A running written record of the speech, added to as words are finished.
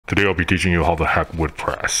Today I'll be teaching you how to hack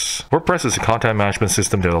WordPress. WordPress is a content management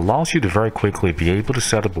system that allows you to very quickly be able to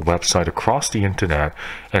set up a website across the internet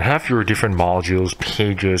and have your different modules,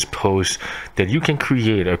 pages, posts that you can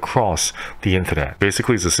create across the internet.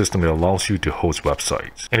 Basically, it's a system that allows you to host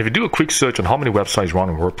websites. And if you do a quick search on how many websites run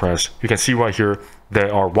on WordPress, you can see right here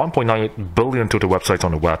there are 1.98 billion total websites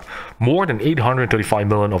on the web. More than 835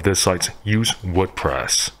 million of these sites use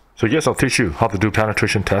WordPress. So yes, I'll teach you how to do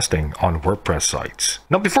penetration testing on WordPress sites.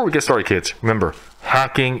 Now, before we get started, kids, remember,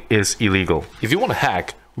 hacking is illegal. If you want to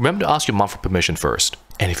hack, remember to ask your mom for permission first.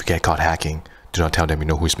 And if you get caught hacking, do not tell them you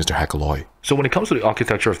know who is Mr. Hackaloy. So when it comes to the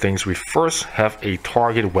architecture of things, we first have a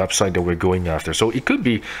target website that we're going after. So it could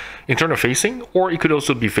be internal facing, or it could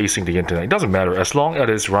also be facing the internet. It doesn't matter. As long as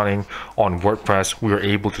it's running on WordPress, we are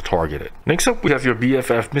able to target it. Next up, we have your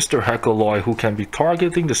BFF, Mr. Hackaloy, who can be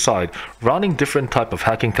targeting the site, running different type of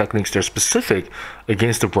hacking techniques that are specific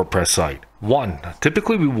against the WordPress site. One,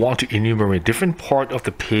 typically we want to enumerate different part of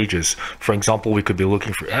the pages. For example, we could be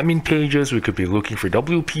looking for admin pages, we could be looking for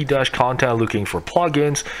WP-content, looking for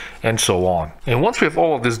plugins, and so on. And once we have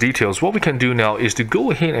all of these details, what we can do now is to go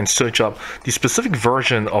ahead and search up the specific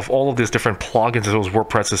version of all of these different plugins as well as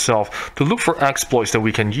WordPress itself to look for exploits that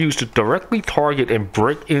we can use to directly target and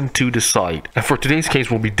break into the site. And for today's case,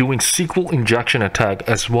 we'll be doing SQL injection attack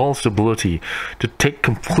as well as the ability to take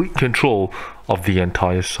complete control of the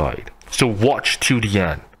entire site. So watch to the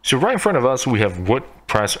end. So right in front of us, we have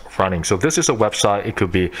WordPress running. So this is a website. It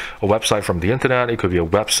could be a website from the internet. It could be a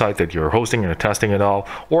website that you're hosting and testing it out,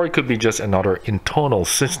 or it could be just another internal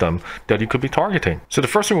system that you could be targeting. So the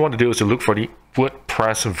first thing we want to do is to look for the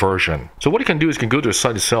WordPress version. So what you can do is you can go to the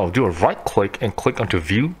site itself, do a right click and click onto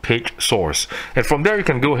view page source. And from there, you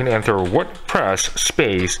can go ahead and enter WordPress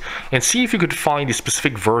space and see if you could find the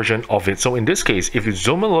specific version of it. So in this case, if you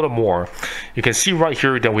zoom a little more, you can see right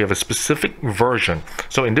here that we have a specific version.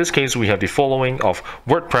 So in this case, we have the following of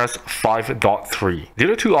WordPress 5.3. The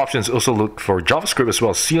other two options also look for JavaScript as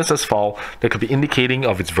well as CSS file that could be indicating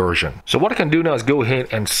of its version. So what I can do now is go ahead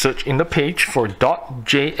and search in the page for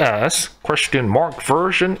 .js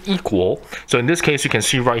version equal. So in this case, you can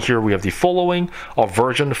see right here we have the following of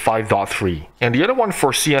version 5.3. And the other one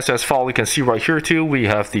for CSS file, you can see right here too, we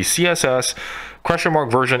have the CSS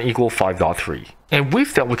version equal 5.3. And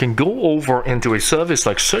with that, we can go over into a service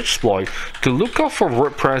like Searchsploit to look up for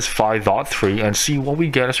WordPress 5.3 and see what we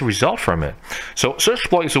get as a result from it. So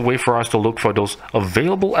Searchsploit is a way for us to look for those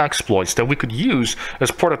available exploits that we could use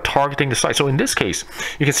as part of targeting the site. So in this case,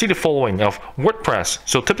 you can see the following of WordPress.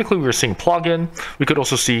 So typically we're seeing plugin. We could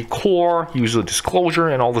also see core, user disclosure,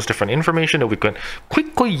 and all this different information that we could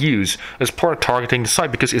quickly use as part of targeting the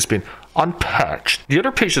site because it's been unpatched. The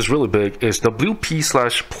other page that's really big is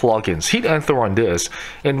WP/plugins. Hit enter on this,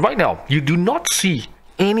 and right now you do not see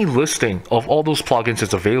any listing of all those plugins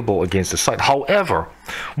that's available against the site. However,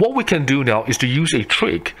 what we can do now is to use a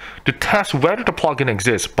trick to test whether the plugin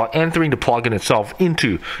exists by entering the plugin itself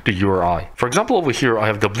into the URI. For example, over here I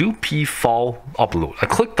have WP file upload. I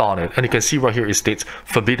clicked on it and you can see right here it states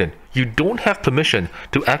forbidden. You don't have permission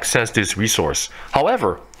to access this resource.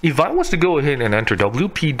 However, if I was to go ahead and enter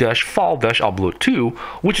WP-file-upload2,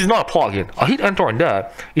 which is not a plugin, I hit enter on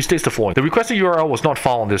that, it states the following. The requested URL was not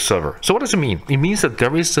found on this server. So what does it mean? It means that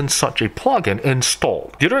there isn't such a plugin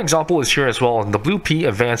installed. The other example is here as well in WP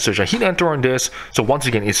Advanced Search. I hit enter on this. So once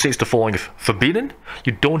again, it says the following. Forbidden,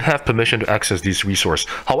 you don't have permission to access this resource.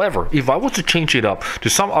 However, if I was to change it up to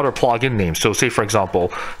some other plugin name, so say for example,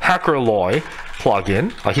 Hackaloy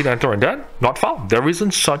plugin, I hit enter on that, not found. There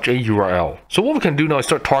isn't such a URL. So what we can do now is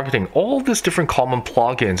start targeting all these different common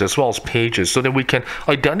plugins as well as pages so that we can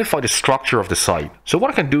identify the structure of the site. So what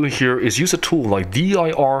I can do here is use a tool like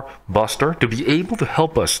DIR Buster to be able to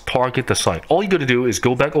help us target the site. All you got to do is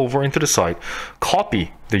go back over into the site,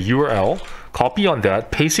 copy the URL, copy on that,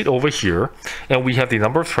 paste it over here, and we have the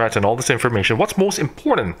number of threads and all this information. What's most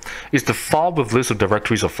important is the file with list of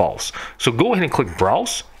directories of files. So go ahead and click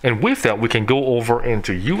browse, and with that we can go over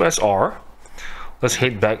into USR. Let's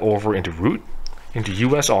head back over into root, into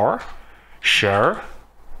USR, share,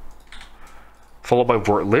 followed by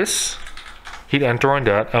word list. Hit enter on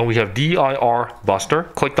that, and we have DIR Buster.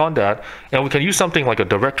 Clicked on that, and we can use something like a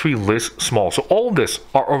directory list small. So all this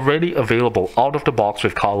are already available out of the box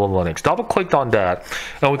with Kali Linux. Double clicked on that,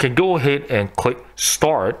 and we can go ahead and click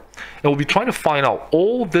start, and we'll be trying to find out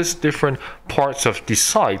all these different parts of the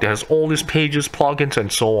site that has all these pages, plugins, and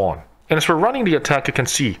so on. And as we're running the attack, you can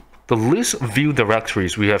see the list view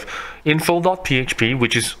directories. We have info.php,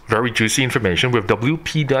 which is very juicy information. We have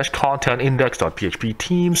wp-content index.php,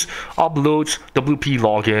 teams, uploads, wp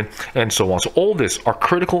login, and so on. So all this are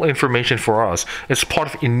critical information for us as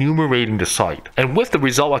part of enumerating the site. And with the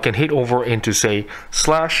result, I can hit over into say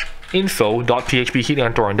 /info.php, hit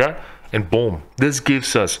enter on that, and boom, this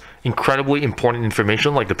gives us incredibly important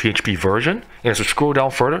information like the PHP version. And as we scroll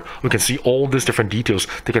down further, we can see all these different details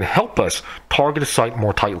that can help us target the site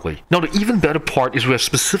more tightly. Now, the even better part is we have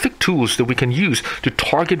specific tools that we can use to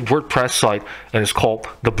target WordPress site, and it's called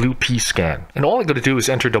WP Scan. And all I got to do is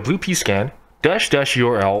enter WP Scan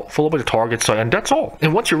 --URL followed by the target site, and that's all.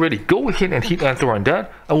 And once you're ready, go ahead and hit enter on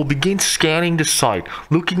that, and we'll begin scanning the site,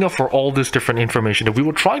 looking up for all this different information that we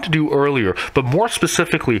were trying to do earlier, but more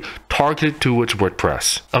specifically targeted towards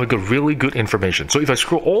WordPress. And we got really good information. So if I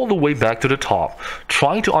scroll all the way back to the top,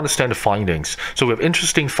 trying to understand the findings. So we have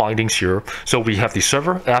interesting findings here. So we have the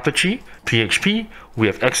server Apache, PHP, we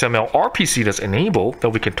have XML RPC that's enabled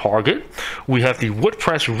that we can target. We have the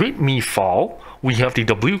WordPress README file. We have the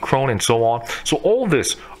wcron and so on. So all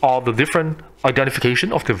this are the different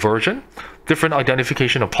identification of the version, different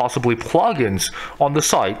identification of possibly plugins on the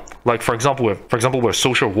site. Like for example, with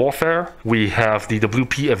social warfare, we have the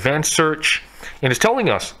WP advanced search, and it's telling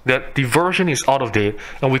us that the version is out of date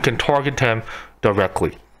and we can target them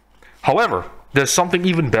directly. However, there's something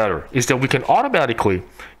even better, is that we can automatically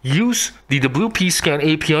use the WP Scan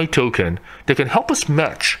API token that can help us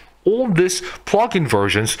match all these plugin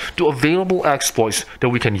versions to available exploits that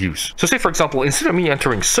we can use. So say for example, instead of me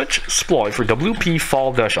entering such exploit for WP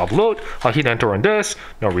file-upload, I hit enter on this,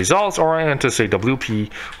 no results, or I enter say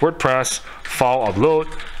WP WordPress file upload,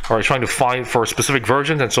 or trying to find for specific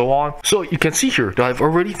versions and so on. So you can see here that I've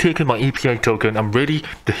already taken my API token. I'm ready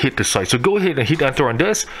to hit the site. So go ahead and hit enter on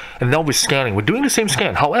this, and now we're scanning. We're doing the same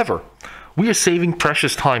scan. However, we are saving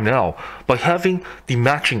precious time now by having the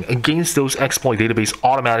matching against those exploit database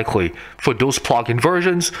automatically for those plugin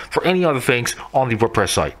versions, for any other things on the WordPress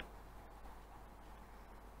site.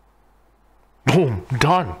 Boom,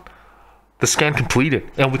 done. The scan completed,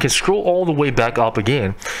 and we can scroll all the way back up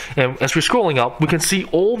again, and as we're scrolling up we can see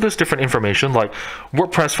all this different information like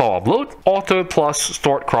WordPress file upload, author plus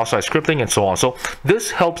start cross-site scripting, and so on. So this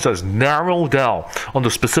helps us narrow down on the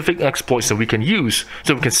specific exploits that we can use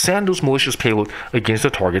so we can send those malicious payload against the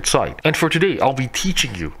target site. And for today, I'll be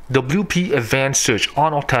teaching you WP Advanced Search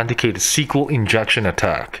Unauthenticated SQL Injection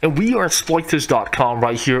Attack. And we are exploiters.com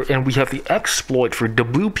right here, and we have the exploit for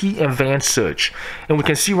WP Advanced Search, and we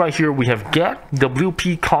can see right here we have get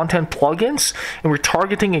WP content plugins, and we're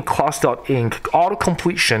targeting a class.inc auto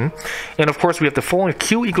completion, and of course we have the following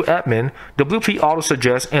q equal admin WP auto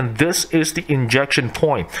suggest, and this is the injection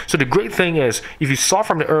point. So the great thing is, if you saw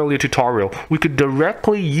from the earlier tutorial, we could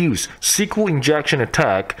directly use SQL injection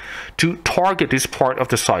attack to target this part of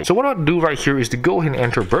the site. So what I'll do right here is to go ahead and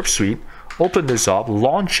enter Burp Suite, open this up,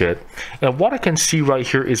 launch it, and what I can see right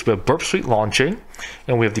here is we have Burp Suite launching,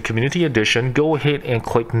 and we have the community edition. Go ahead and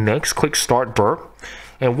click next, click start burp,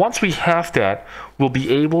 and once we have that, we'll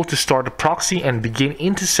be able to start the proxy and begin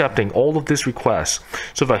intercepting all of these requests.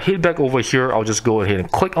 So if I hit back over here, I'll just go ahead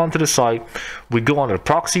and click onto the site. We go on the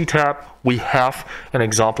proxy tab, we have an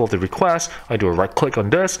example of the request. I do a right click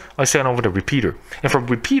on this, I send over the repeater, and from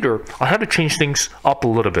repeater I have to change things up a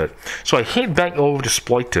little bit. So I hit back over to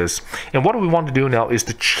exploit this, and what we want to do now is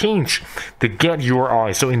to change the get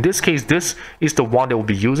URI. So in this case, this is the one that we'll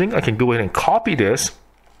be using. I can go ahead and copy this,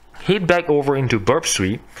 hit back over into Burp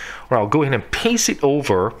Suite, or I'll go ahead and paste it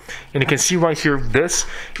over, and you can see right here this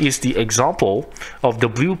is the example of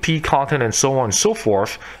WP content and so on and so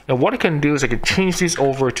forth. And what I can do is I can change this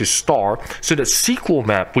over to star, so that SQL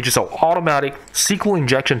map, which is our automatic SQL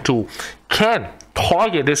injection tool, can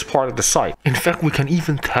target this part of the site. In fact, we can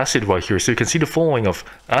even test it right here. So you can see the following of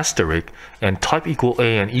asterisk and type equal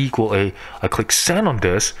A and E equal A. I click send on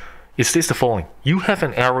this. It states the following: you have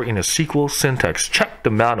an error in a SQL syntax. Check the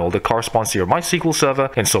manual that corresponds to your MySQL server,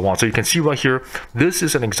 and so on. So you can see right here, this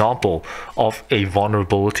is an example of a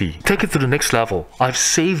vulnerability. Take it to the next level. I've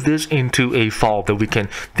saved this into a file that we can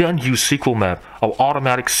then use SQL Map, our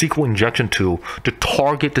automatic SQL injection tool, to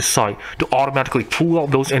target the site, to automatically pull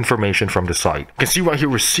out those information from the site. You can see right here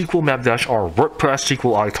with SQL Map-R WordPress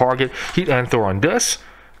SQLi target. Hit enter on this.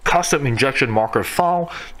 Custom injection marker file.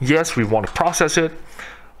 Yes, we want to process it.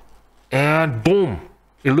 And boom,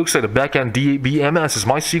 it looks like the backend DBMS is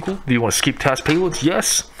MySQL. Do you want to skip task payloads?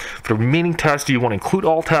 Yes. For the remaining tasks, do you want to include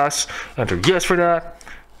all tasks? Enter yes for that.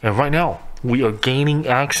 And right now, we are gaining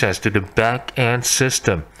access to the backend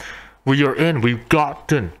system. We've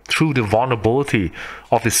gotten through the vulnerability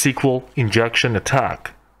of the SQL injection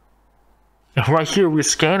attack. And right here, we're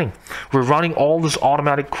scanning. We're running all these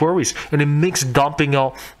automatic queries, and it makes dumping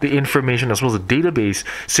out the information as well as the database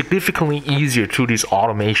significantly easier through this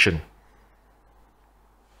automation.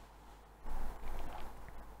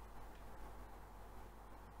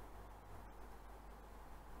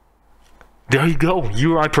 There you go.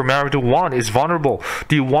 URI parameter 1 is vulnerable.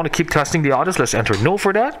 Do you want to keep testing the others? Let's enter no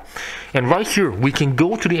for that. And right here, we can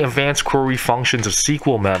go to the advanced query functions of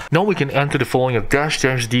SQL map. Now we can enter the following of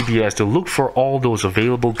 --dbs to look for all those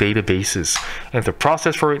available databases. Enter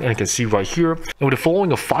process for it, and you can see right here. And with the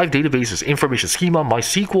following of 5 databases: information schema,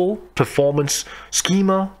 MySQL, performance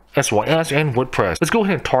schema, SYS, and WordPress. Let's go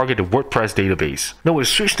ahead and target the WordPress database. Now we'll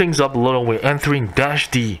switch things up a little. We're entering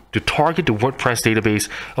 -D to target the WordPress database,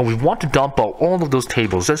 and we want to dump out all of those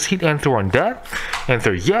tables. Let's hit enter on that.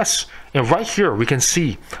 Enter yes. And right here, we can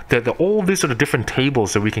see that all these are the different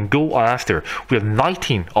tables that we can go after. We have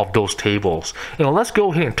 19 of those tables. And let's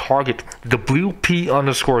go ahead and target the blue P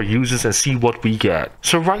underscore users and see what we get.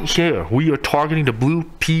 So right here, we are targeting the blue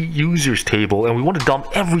P users table, and we want to dump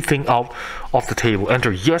everything out of the table.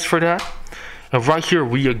 Enter yes for that. And right here,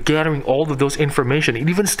 we are gathering all of those information. It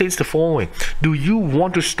even states the following: do you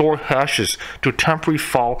want to store hashes to a temporary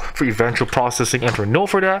file for eventual processing? Enter no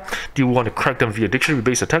for that. Do you want to crack them via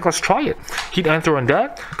dictionary-based attack? Let's try it. Hit enter on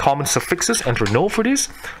that. Common suffixes, enter no for this.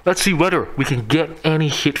 Let's see whether we can get any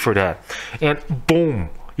hit for that. And boom,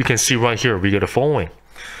 you can see right here, we get the following.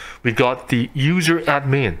 We got the user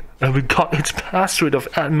admin, and we got its password of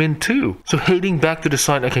admin too. So heading back to the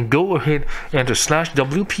site, I can go ahead and enter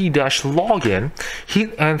 /wp-login,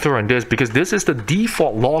 hit enter on this because this is the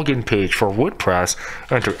default login page for WordPress.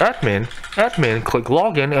 Enter admin, click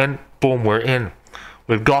login, and boom, we're in.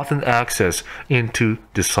 We've gotten access into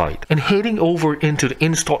the site. And heading over into the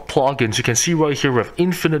installed plugins, you can see right here we have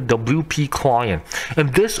Infinite WP Client.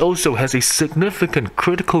 And this also has a significant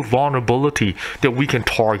critical vulnerability that we can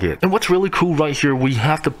target. And what's really cool right here, we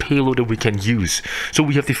have the payload that we can use. So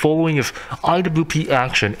we have the following of IWP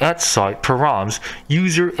action at site params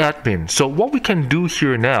user admin. So what we can do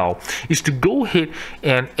here now is to go ahead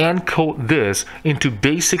and encode this into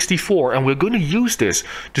base64, and we're going to use this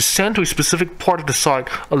to send to a specific part of the site,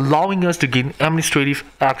 allowing us to gain administrative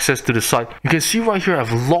access to the site. You can see right here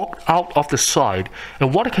I've logged out of the site,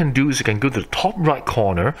 and what I can do is I can go to the top right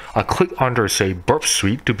corner. I click under, say, Burp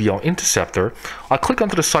Suite to be our interceptor. I click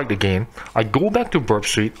onto the site again. I go back to Burp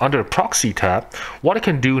Suite under the proxy tab. What I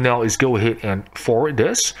can do now is go ahead and forward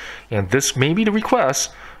this, and this may be the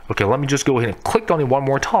request. Okay, let me just go ahead and click on it one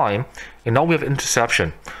more time, and now we have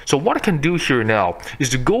interception. So what I can do here now is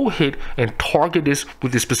to go ahead and target this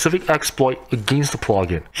with a specific exploit against the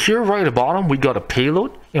plugin. Here right at the bottom, we got a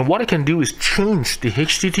payload, and what I can do is change the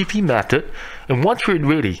HTTP method, and once we're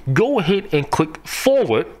ready, go ahead and click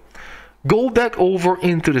forward. Go back over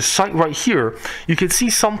into the site right here. You can see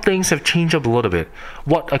some things have changed up a little bit.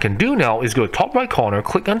 What I can do now is go to top right corner,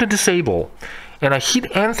 click on the disable, and I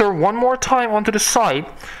hit enter one more time onto the site,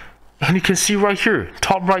 and you can see right here,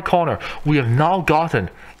 top right corner, we have now gotten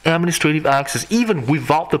administrative access even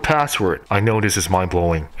without the password. I know this is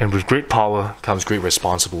mind-blowing, and with great power comes great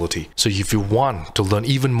responsibility. So if you want to learn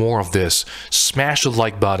even more of this, smash the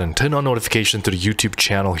like button, turn on notification to the YouTube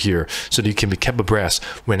channel here so that you can be kept abreast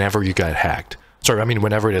whenever you get hacked.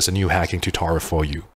 Whenever there's a new hacking tutorial for you.